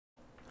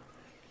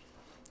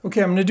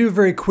Okay, I'm going to do a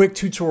very quick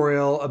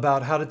tutorial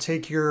about how to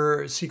take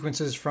your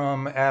sequences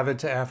from Avid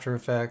to After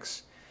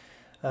Effects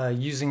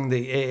using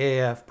the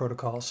AAF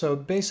protocol. So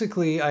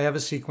basically, I have a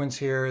sequence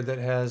here that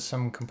has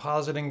some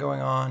compositing going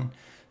on,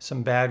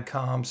 some bad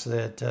comps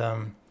that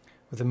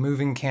with a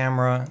moving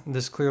camera,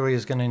 this clearly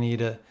is going to need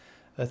a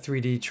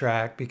 3D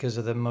track because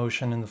of the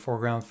motion in the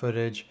foreground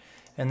footage,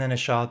 and then a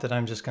shot that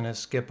I'm just going to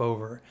skip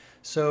over.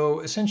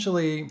 So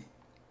essentially,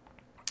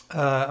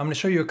 I'm going to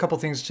show you a couple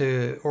things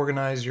to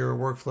organize your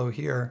workflow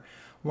here,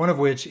 one of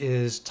which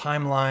is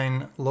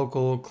timeline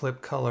local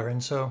clip color.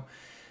 And so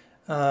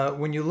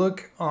when you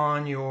look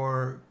on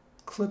your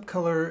clip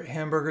color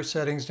hamburger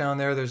settings down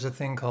there, there's a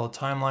thing called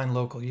timeline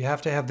local. You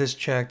have to have this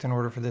checked in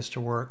order for this to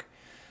work.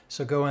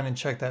 So go in and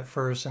check that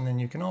first, and then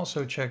you can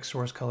also check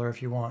source color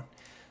if you want.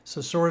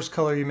 So source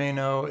color, you may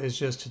know, is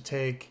just to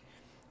take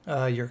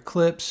your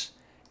clips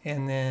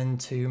and then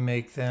to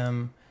make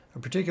them a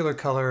particular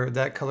color.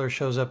 That color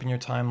shows up in your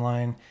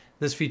timeline.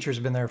 This feature has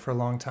been there for a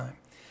long time.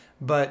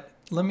 But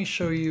let me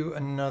show you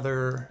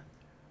another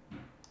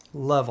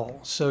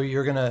level. So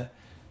you're going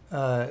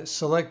to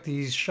select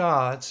these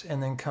shots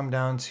and then come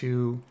down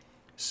to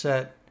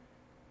set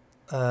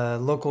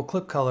local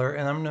clip color,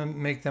 and I'm going to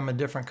make them a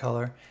different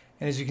color.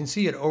 And as you can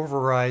see, it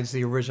overrides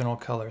the original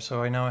color.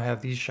 So I now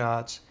have these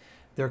shots.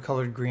 They're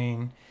colored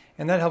green.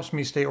 And that helps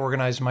me stay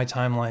organized in my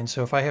timeline.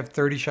 So if I have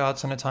 30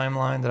 shots in a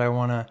timeline that I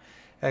want to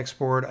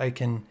export, I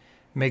can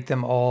make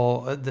them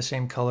all the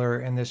same color,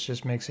 and this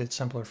just makes it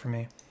simpler for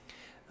me.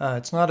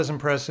 It's not as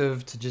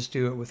impressive to just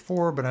do it with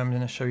 4, but I'm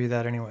going to show you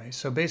that anyway.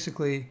 So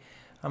basically,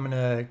 I'm going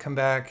to come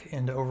back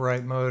into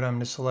overwrite mode. I'm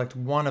going to select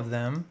one of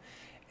them,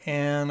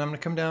 and I'm going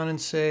to come down and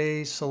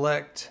say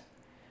select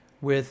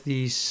with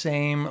the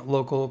same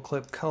local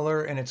clip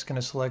color, and it's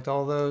going to select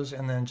all those.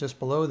 And then just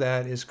below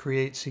that is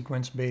create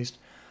sequence based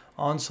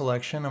on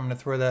selection. I'm going to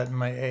throw that in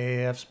my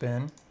AAF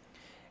spin,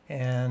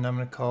 and I'm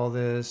going to call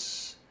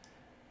this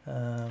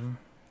AAF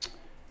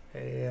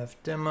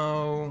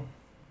demo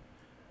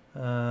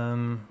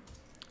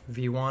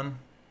V1.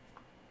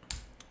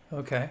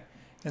 Okay,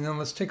 and then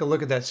let's take a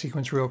look at that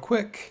sequence real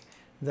quick.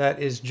 That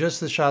is just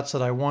the shots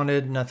that I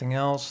wanted, nothing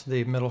else.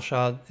 The middle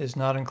shot is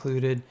not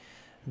included.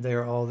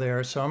 They're all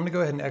there. So I'm going to go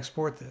ahead and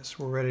export this.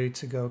 We're ready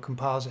to go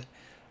composite.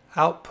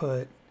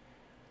 Output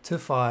to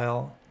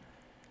file,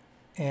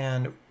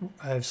 and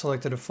I've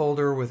selected a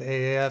folder with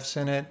AAFs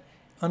in it.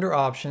 Under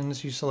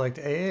options, you select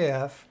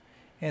AAF,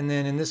 and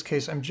then in this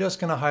case, I'm just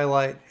going to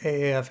highlight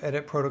AAF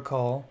Edit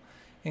Protocol,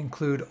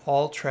 include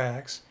all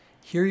tracks.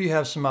 Here you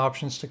have some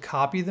options to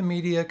copy the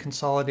media,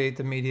 consolidate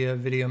the media,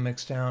 video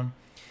mixdown.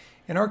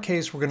 In our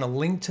case, we're going to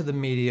link to the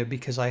media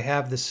because I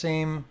have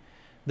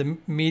the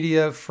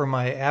media for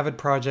my Avid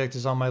project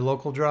is on my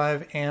local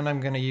drive, and I'm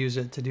going to use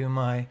it to do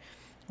my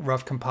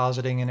rough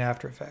compositing in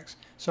After Effects.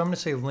 So I'm going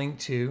to say link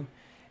to,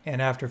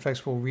 and After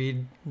Effects will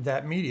read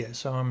that media.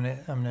 So I'm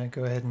going to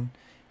go ahead and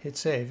hit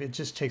save. It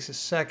just takes a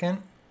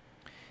second,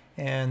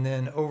 and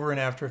then over in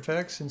After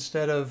Effects,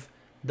 instead of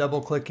double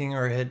clicking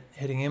or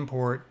hitting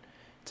import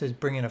to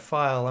bring in a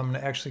file, I'm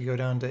going to actually go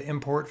down to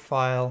import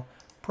file,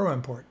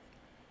 ProImport.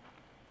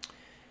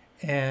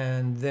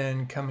 And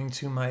then coming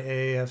to my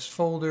AAFs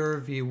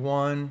folder,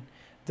 V1,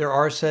 there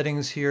are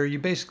settings here. You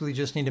basically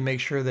just need to make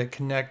sure that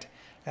connect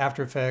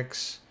After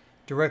Effects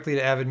directly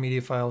to Avid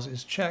media files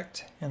is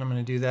checked, and I'm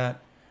going to do that.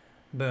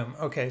 Boom.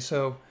 Okay,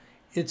 so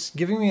it's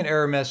giving me an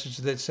error message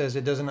that says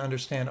it doesn't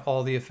understand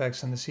all the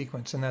effects in the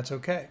sequence, and that's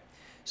okay.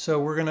 So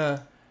we're going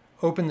to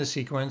open the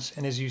sequence,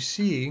 and as you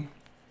see,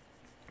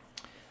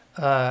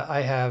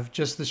 I have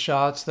just the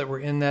shots that were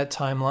in that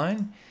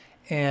timeline,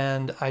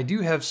 and I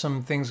do have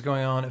some things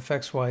going on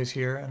effects-wise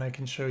here, and I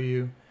can show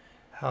you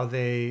how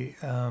they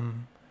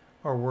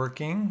are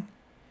working.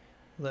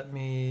 Let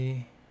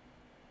me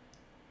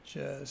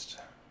just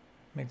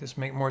make this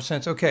make more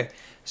sense. Okay,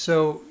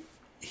 so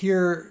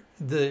here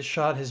the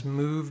shot has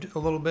moved a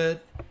little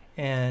bit,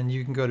 and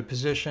you can go to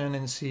position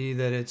and see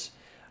that it's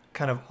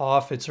kind of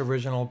off its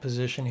original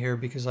position here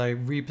because I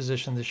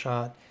repositioned the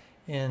shot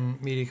in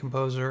Media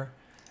Composer.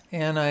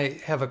 And I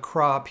have a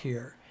crop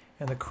here,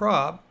 and the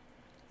crop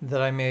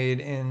that I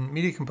made in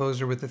Media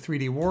Composer with the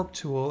 3D Warp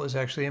tool is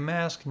actually a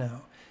mask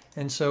now.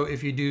 And so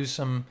if you do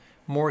some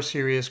more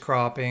serious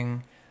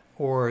cropping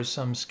or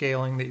some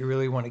scaling that you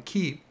really want to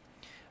keep,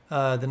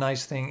 the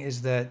nice thing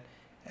is that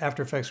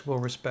After Effects will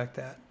respect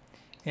that.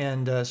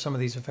 And some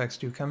of these effects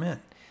do come in.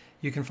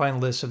 You can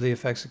find lists of the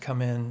effects that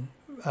come in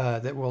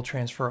that will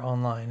transfer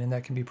online, and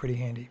that can be pretty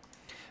handy.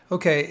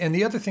 Okay, and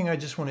the other thing I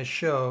just want to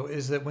show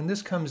is that when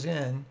this comes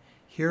in,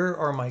 here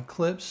are my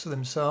clips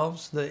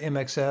themselves, the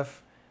MXF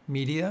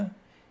media.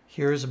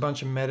 Here's a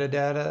bunch of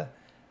metadata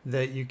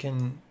that you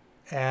can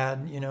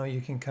add. You know,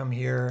 you can come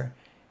here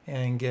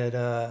and get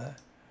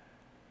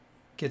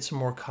some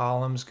more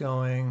columns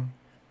going,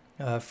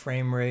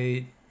 frame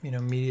rate, you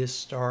know, media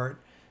start.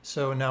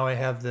 So now I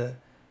have the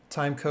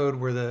time code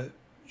where the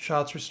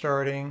shots are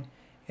starting.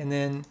 And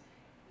then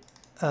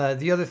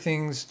the other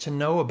things to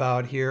know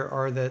about here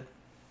are that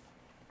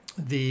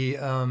the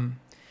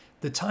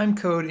time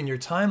code in your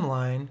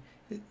timeline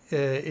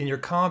in your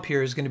comp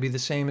here is going to be the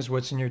same as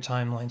what's in your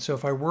timeline. So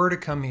if I were to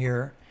come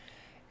here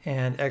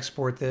and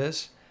export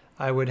this,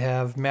 I would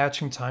have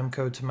matching time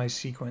code to my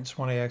sequence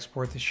when I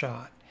export the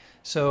shot.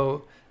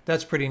 So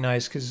that's pretty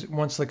nice, because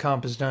once the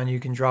comp is done, you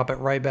can drop it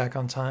right back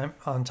on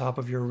top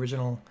of your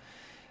original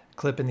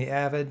clip in the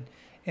Avid.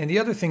 And the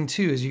other thing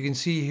too is you can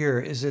see here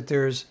is that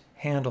there's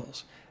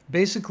handles.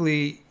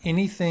 Basically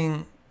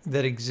anything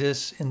that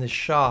exists in the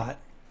shot,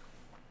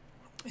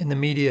 in the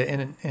media,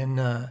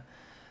 in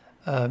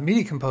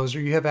Media Composer,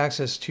 you have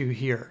access to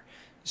here.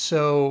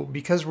 So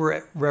because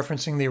we're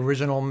referencing the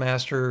original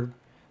master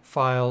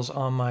files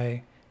on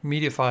my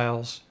media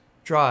files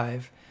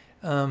drive,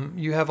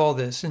 you have all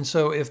this. And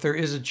so if there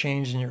is a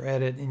change in your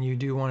edit and you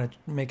do want to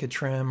make a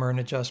trim or an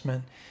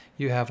adjustment,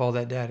 you have all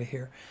that data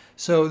here.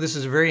 So this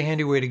is a very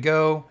handy way to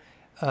go.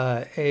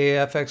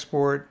 AAF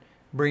export,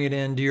 bring it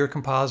in, do your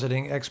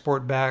compositing,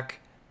 export back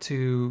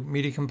to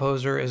Media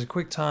Composer as a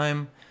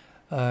QuickTime,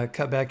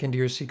 cut back into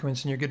your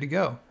sequence, and you're good to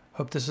go.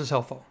 Hope this is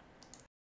helpful.